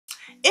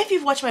If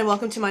you've watched my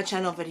Welcome to My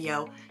Channel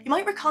video, you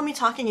might recall me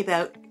talking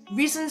about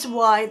reasons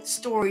why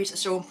stories are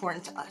so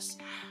important to us,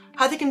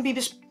 how they can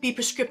be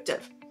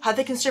prescriptive, how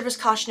they can serve as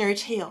cautionary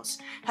tales,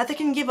 how they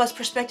can give us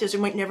perspectives we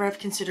might never have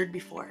considered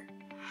before.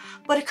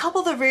 But a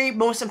couple of the very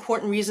most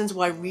important reasons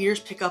why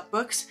readers pick up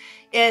books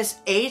is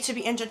A, to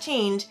be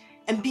entertained,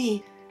 and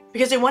B,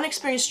 because they want to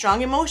experience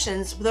strong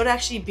emotions without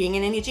actually being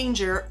in any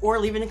danger or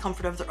leaving the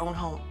comfort of their own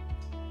home.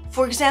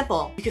 For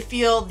example, you could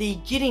feel the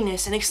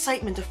giddiness and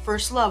excitement of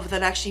first love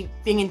without actually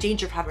being in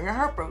danger of having our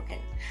heart broken.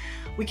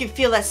 We could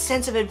feel that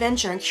sense of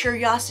adventure and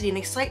curiosity and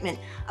excitement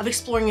of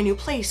exploring a new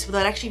place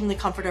without actually even the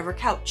comfort of our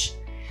couch.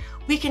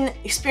 We can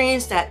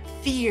experience that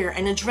fear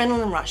and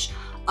adrenaline rush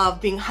of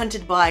being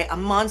hunted by a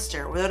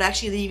monster without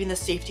actually leaving the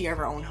safety of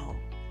our own home.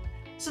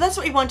 So that's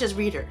what we want as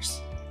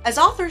readers. As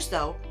authors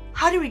though,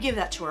 how do we give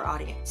that to our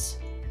audience?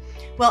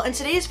 Well, in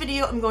today's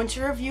video, I'm going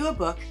to review a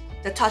book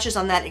that touches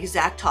on that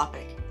exact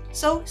topic.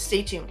 So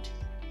stay tuned.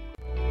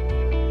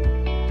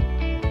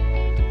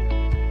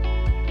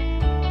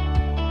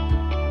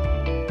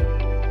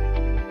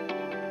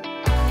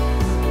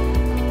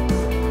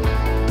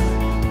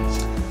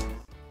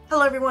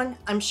 Hello everyone,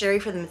 I'm Sherry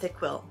for the Mythic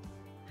Quill.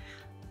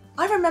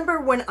 I remember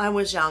when I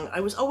was young,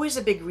 I was always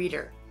a big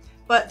reader,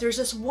 but there's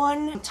this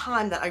one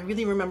time that I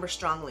really remember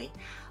strongly.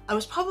 I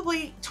was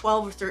probably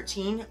 12 or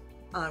 13,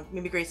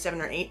 maybe grade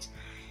 7 or 8,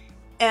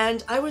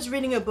 and I was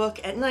reading a book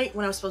at night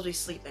when I was supposed to be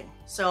sleeping.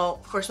 So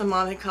of course my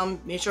mom had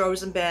come, made sure I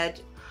was in bed,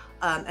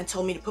 and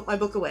told me to put my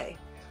book away.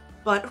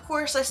 But of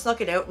course I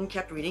snuck it out and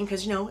kept reading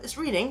because, you know, it's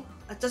reading.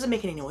 It doesn't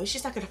make any noise.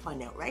 She's not going to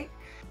find out, right?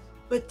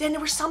 But then there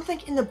was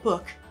something in the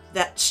book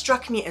that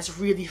struck me as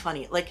really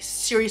funny, like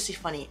seriously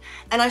funny.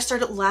 And I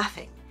started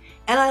laughing.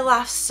 And I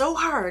laughed so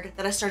hard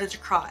that I started to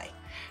cry.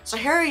 So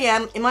here I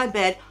am in my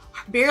bed,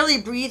 barely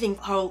breathing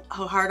how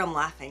hard I'm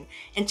laughing,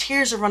 and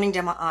tears are running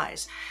down my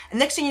eyes. And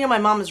next thing you know, my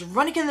mom is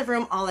running in the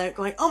room all out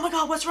going, "Oh my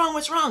God, what's wrong,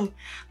 what's wrong?"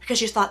 Because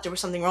she thought there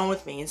was something wrong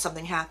with me and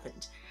something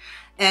happened.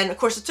 And of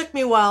course it took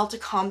me a while to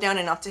calm down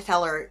enough to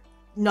tell her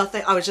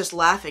nothing, I was just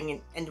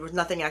laughing and there was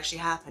nothing actually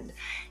happened.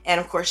 And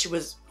of course she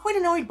was quite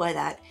annoyed by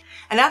that.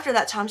 And after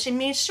that time, she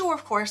made sure,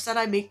 of course,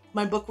 that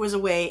my book was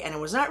away and I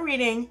was not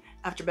reading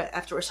after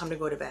it was time to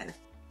go to bed.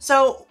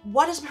 So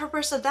what is the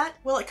purpose of that?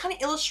 Well, it kind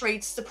of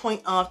illustrates the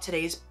point of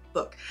today's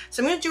book.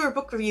 So I'm going to do a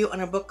book review on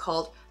a book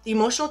called The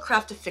Emotional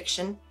Craft of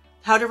Fiction,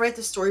 How to Write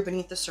the Story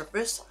Beneath the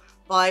Surface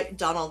by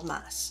Donald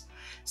Maass.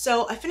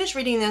 So I finished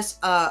reading this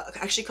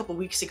actually a couple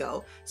weeks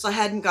ago, so I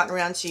hadn't gotten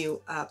around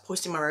to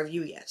posting my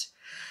review yet.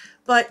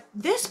 But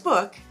this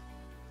book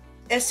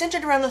is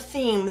centered around the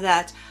theme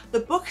that the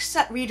books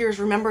that readers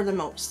remember the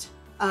most,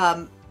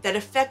 that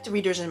affect the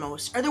readers the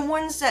most, are the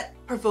ones that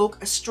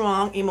provoke a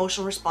strong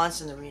emotional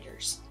response in the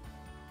readers.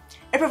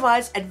 It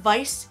provides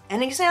advice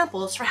and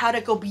examples for how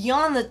to go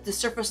beyond the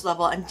surface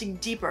level and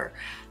dig deeper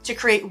to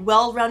create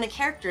well-rounded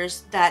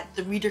characters that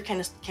the reader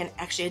can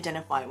actually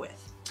identify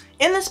with.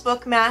 In this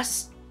book,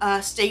 Maass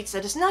states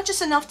that it's not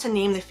just enough to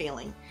name the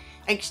feeling.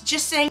 Like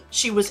just saying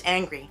she was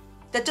angry,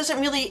 that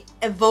doesn't really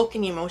evoke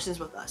any emotions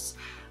with us,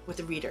 with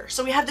the reader.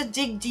 So we have to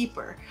dig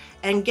deeper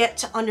and get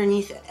to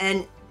underneath it.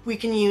 And we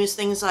can use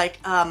things like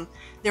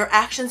their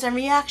actions and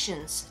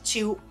reactions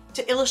to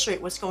illustrate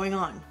what's going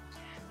on.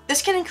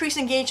 This can increase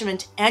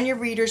engagement and your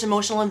reader's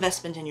emotional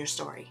investment in your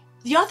story.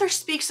 The author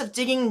speaks of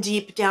digging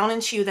deep down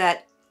into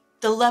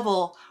the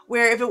level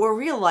where if it were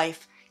real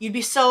life, you'd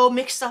be so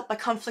mixed up by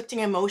conflicting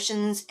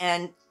emotions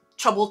and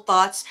troubled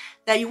thoughts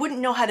that you wouldn't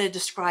know how to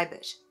describe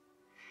it.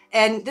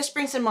 And this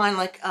brings in mind,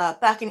 like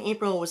back in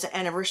April was the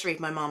anniversary of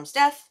my mom's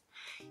death,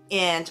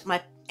 and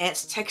my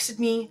aunts texted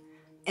me,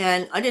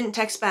 and I didn't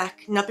text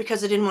back, not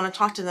because I didn't want to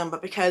talk to them,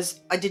 but because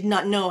I did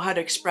not know how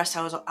to express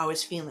how I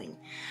was feeling.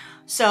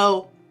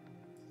 So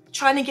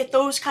trying to get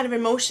those kind of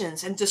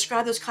emotions and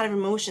describe those kind of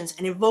emotions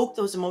and evoke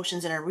those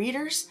emotions in our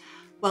readers,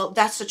 well,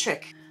 that's the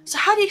trick. So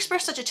how do you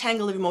express such a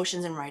tangle of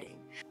emotions in writing?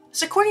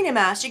 So according to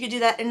Maass, you could do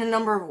that in a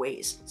number of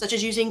ways, such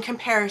as using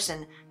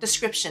comparison,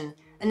 description,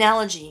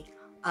 analogy,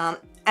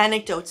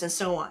 anecdotes, and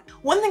so on.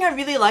 One thing I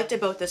really liked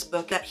about this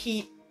book that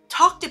he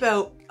talked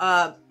about,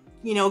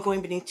 you know,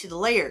 going beneath the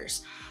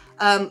layers,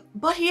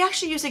 but he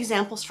actually used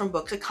examples from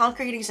books,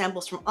 concrete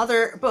examples from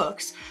other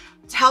books,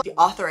 to help the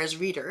author as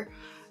reader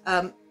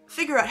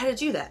figure out how to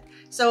do that.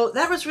 So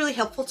that was really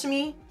helpful to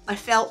me. I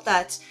felt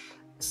that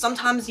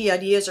sometimes the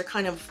ideas are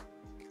kind of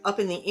up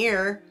in the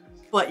air,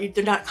 but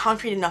they're not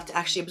concrete enough to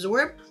actually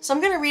absorb. So I'm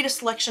going to read a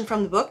selection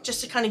from the book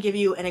just to kind of give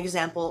you an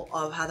example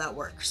of how that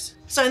works.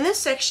 So in this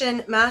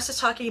section, Maass is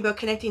talking about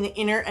connecting the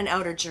inner and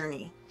outer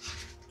journey.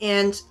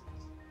 And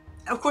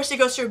of course he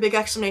goes through a big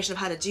explanation of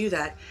how to do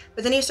that,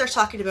 but then he starts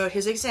talking about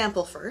his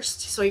example first.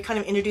 So he kind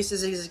of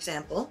introduces his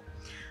example.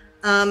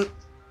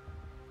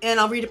 And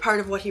I'll read a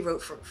part of what he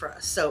wrote for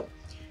us. So,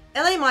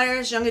 L.A.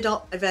 Meyer's young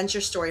adult adventure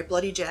story,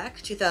 Bloody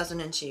Jack,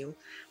 2002,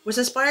 was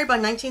inspired by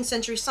 19th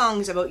century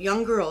songs about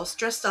young girls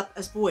dressed up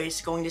as boys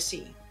going to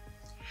sea.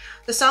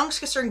 The songs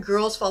concerned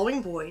girls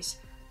following boys,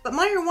 but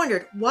Meyer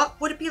wondered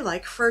what would it be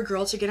like for a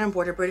girl to get on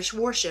board a British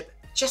warship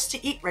just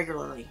to eat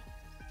regularly.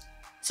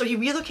 So he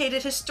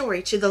relocated his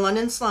story to the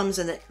London slums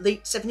in the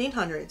late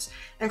 1700s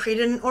and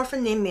created an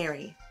orphan named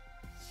Mary.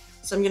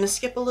 So I'm going to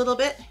skip a little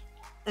bit,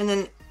 and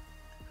then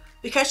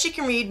because she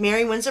can read,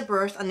 Mary wins a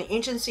berth on the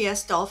ancient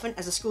CS Dolphin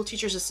as a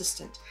schoolteacher's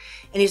assistant.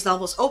 In his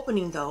novel's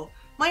opening, though,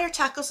 Meyer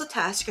tackles the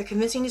task of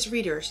convincing his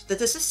readers that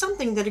this is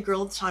something that a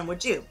girl of the time would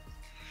do.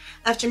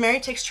 After Mary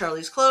takes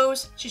Charlie's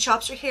clothes, she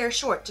chops her hair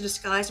short to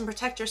disguise and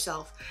protect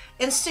herself,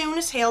 and soon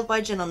is hailed by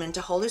a gentleman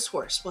to hold his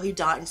horse while he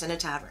dines in a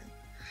tavern.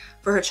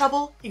 For her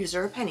trouble, he gives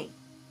her a penny.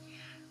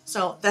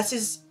 So that's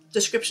his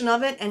description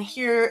of it, and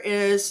here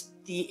is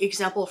the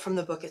example from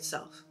the book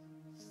itself.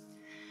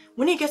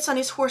 When he gets on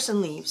his horse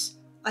and leaves,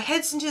 I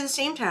heads into the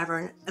same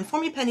tavern, and for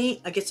me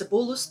penny I gets a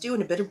bowl of stew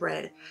and a bit of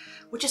bread,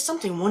 which is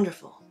something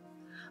wonderful.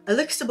 I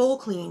licks the bowl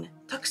clean,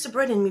 tucks the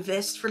bread in me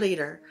vest for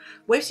later,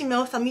 wipes me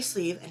mouth on me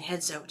sleeve, and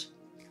heads out.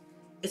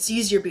 It's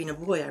easier being a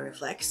boy, I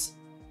reflects.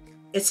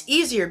 It's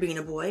easier being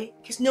a boy,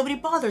 'cause nobody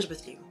bothers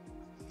with you.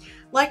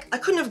 Like, I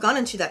couldn't have gone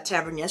into that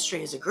tavern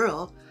yesterday as a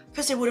girl,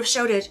 'cause they would have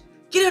shouted,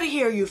 "Get out of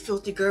here, you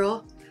filthy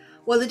girl!"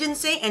 Well, they didn't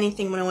say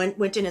anything when I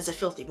went in as a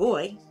filthy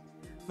boy.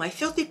 My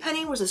filthy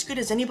penny was as good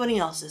as anybody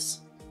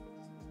else's.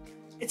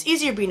 It's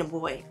easier being a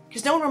boy,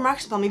 'cause no one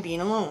remarks upon me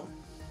being alone.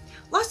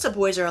 Lots of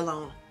boys are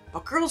alone,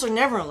 but girls are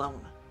never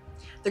alone.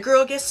 The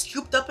girl gets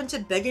scooped up into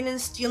begging and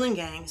stealing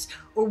gangs,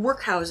 or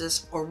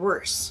workhouses, or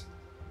worse.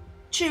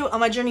 True, on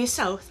my journey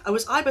south, I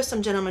was eyed by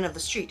some gentlemen of the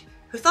street,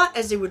 who thought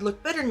as they would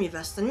look better in me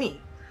vest than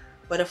me.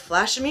 But a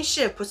flash of me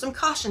shiv put some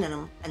caution in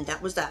 'em, and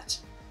that was that.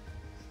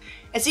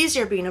 It's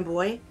easier being a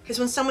boy, 'cause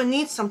when someone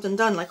needs something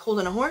done like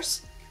holding a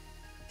horse,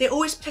 they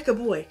always pick a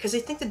boy, 'cause they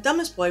think the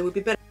dumbest boy would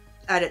be better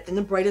at it than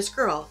the brightest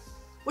girl,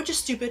 which is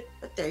stupid,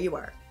 but there you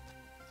are.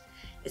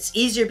 It's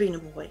easier being a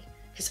boy,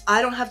 'cause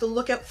I don't have to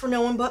look out for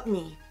no one but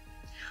me.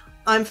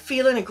 I'm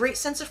feeling a great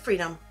sense of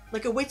freedom,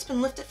 like a weight's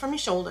been lifted from my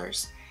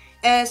shoulders,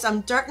 as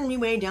I'm darting me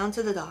way down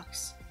to the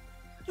docks.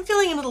 I'm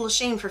feeling a little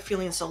ashamed for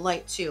feeling so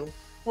light, too,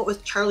 what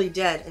with Charlie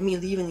dead and me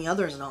leaving the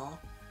others and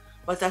all.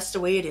 But that's the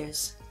way it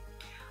is.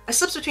 I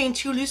slips between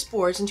two loose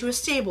boards into a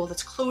stable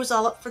that's closed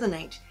all up for the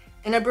night,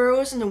 and I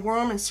burrows in the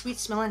warm and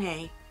sweet-smelling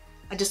hay.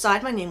 I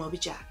decide my name will be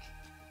Jack.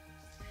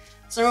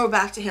 So now we're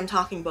back to him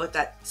talking about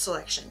that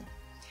selection.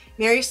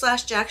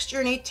 Mary/Jack's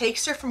journey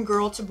takes her from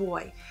girl to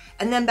boy,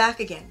 and then back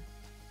again.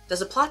 Does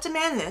the plot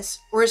demand this,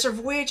 or is her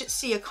voyage at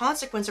sea a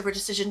consequence of her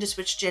decision to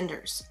switch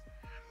genders?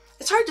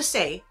 It's hard to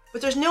say,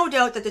 but there's no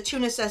doubt that the two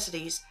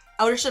necessities,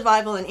 outer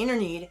survival and inner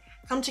need,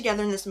 come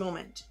together in this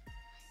moment.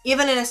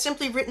 Even in a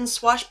simply written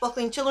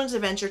swashbuckling children's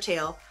adventure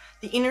tale,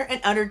 the inner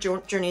and outer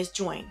journeys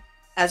join.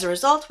 As a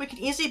result, we can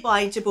easily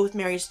buy into both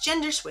Mary's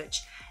gender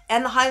switch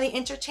and the highly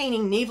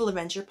entertaining naval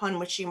adventure upon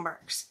which she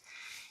embarks.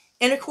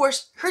 And of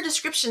course, her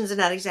descriptions in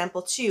that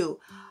example too,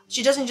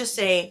 she doesn't just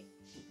say,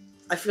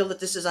 I feel that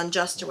this is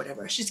unjust or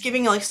whatever. She's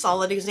giving like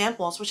solid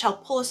examples which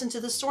help pull us into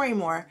the story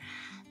more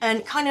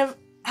and kind of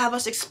have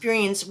us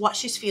experience what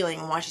she's feeling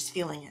and why she's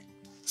feeling it.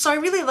 So I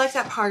really like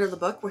that part of the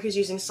book where he's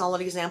using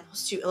solid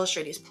examples to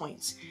illustrate his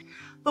points.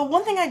 But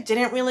one thing I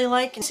didn't really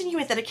like,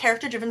 insinuate that a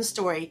character-driven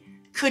story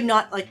could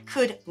not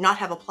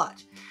have a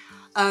plot.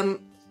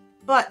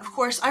 But of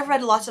course, I've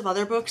read lots of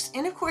other books,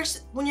 and of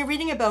course, when you're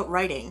reading about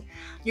writing,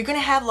 you're going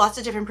to have lots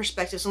of different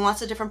perspectives and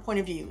lots of different point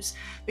of views,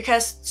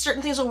 because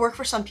certain things will work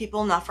for some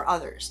people, not for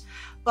others.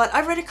 But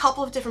I've read a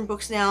couple of different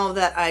books now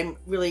that I'm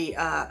really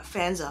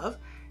fans of,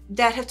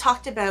 that have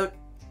talked about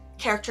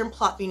character and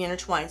plot being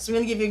intertwined. So I'm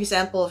going to give you an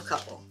example of a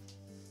couple.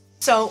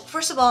 So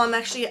first of all, I'm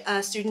actually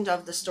a student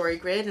of the Story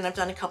Grid, and I've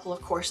done a couple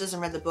of courses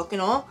and read the book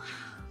and all.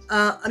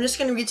 I'm just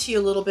going to read to you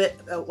a little bit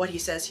about what he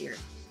says here.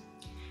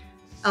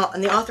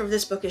 And the author of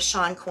this book is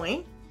Sean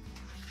Coyne.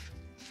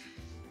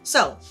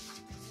 So,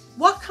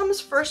 what comes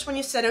first when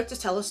you set out to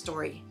tell a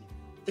story?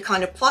 The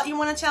kind of plot you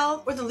want to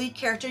tell, or the lead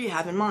character you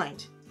have in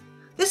mind?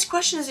 This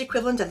question is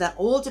equivalent of that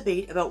old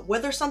debate about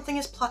whether something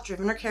is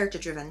plot-driven or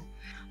character-driven.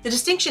 The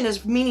distinction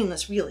is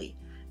meaningless, really,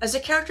 as the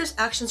character's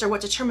actions are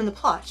what determine the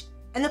plot,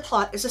 and the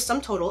plot is the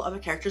sum total of a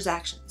character's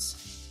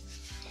actions.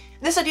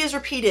 And this idea is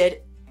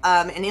repeated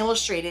and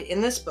illustrated in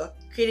this book,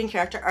 Creating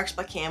Character Arcs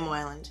by Cam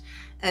Weiland.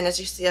 And as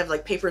you see, I have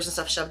like papers and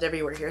stuff shoved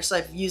everywhere here, so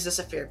I've used this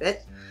a fair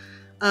bit.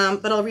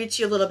 But I'll read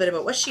to you a little bit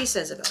about what she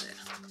says about it.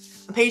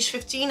 On page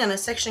 15, in a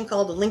section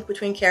called The Link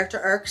Between Character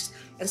Arcs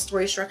and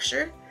Story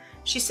Structure,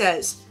 she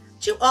says,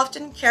 too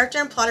often, character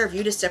and plot are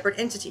viewed as separate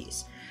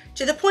entities,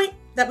 to the point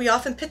that we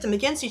often pit them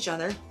against each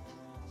other,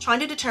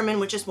 trying to determine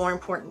which is more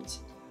important.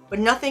 But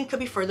nothing could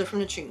be further from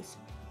the truth.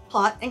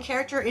 Plot and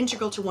character are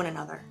integral to one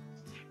another.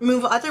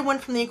 Remove either one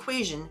from the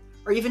equation,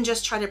 or even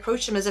just try to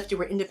approach them as if they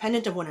were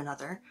independent of one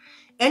another,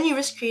 and you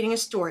risk creating a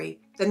story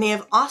that may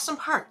have awesome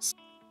parts,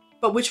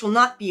 but which will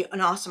not be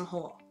an awesome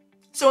whole.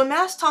 So when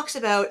Maass talks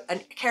about a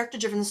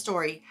character-driven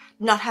story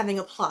not having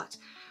a plot,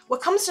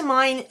 what comes to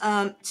mind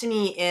to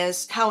me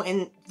is how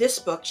in this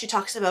book she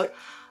talks about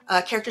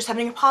characters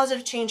having a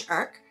positive change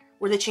arc,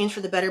 where they change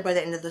for the better by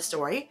the end of the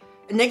story,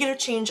 a negative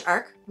change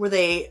arc, where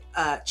they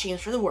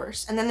change for the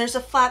worse, and then there's a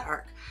flat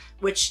arc,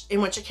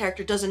 in which a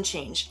character doesn't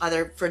change,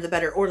 either for the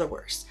better or the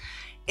worse.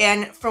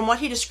 And from what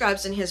he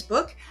describes in his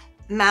book,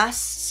 Maass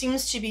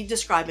seems to be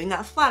describing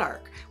that flat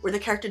arc, where the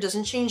character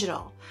doesn't change at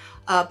all.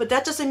 But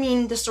that doesn't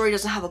mean the story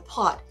doesn't have a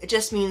plot. It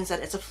just means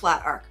that it's a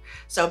flat arc.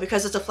 So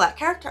because it's a flat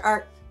character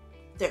arc,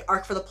 the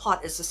arc for the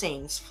plot is the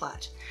same, it's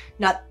flat.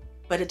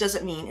 But it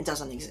doesn't mean it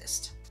doesn't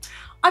exist.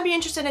 I'd be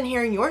interested in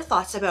hearing your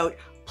thoughts about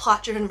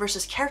plot-driven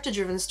versus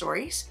character-driven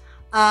stories.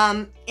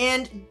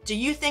 And do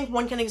you think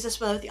one can exist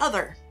without the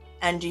other?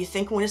 And do you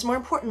think one is more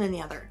important than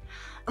the other?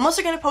 I'm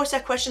also going to post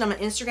that question on my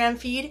Instagram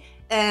feed,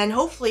 and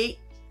hopefully,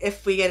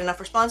 if we get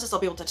enough responses, I'll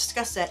be able to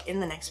discuss that in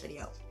the next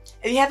video.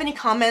 If you have any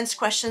comments,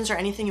 questions, or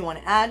anything you want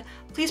to add,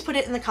 please put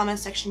it in the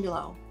comments section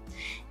below.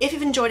 If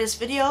you've enjoyed this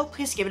video,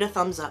 please give it a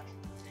thumbs up.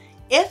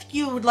 If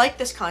you would like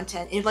this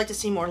content and you'd like to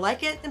see more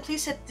like it, then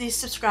please hit the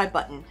subscribe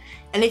button.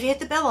 And if you hit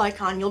the bell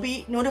icon, you'll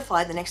be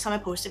notified the next time I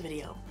post a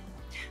video.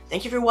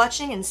 Thank you for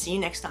watching, and see you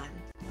next time.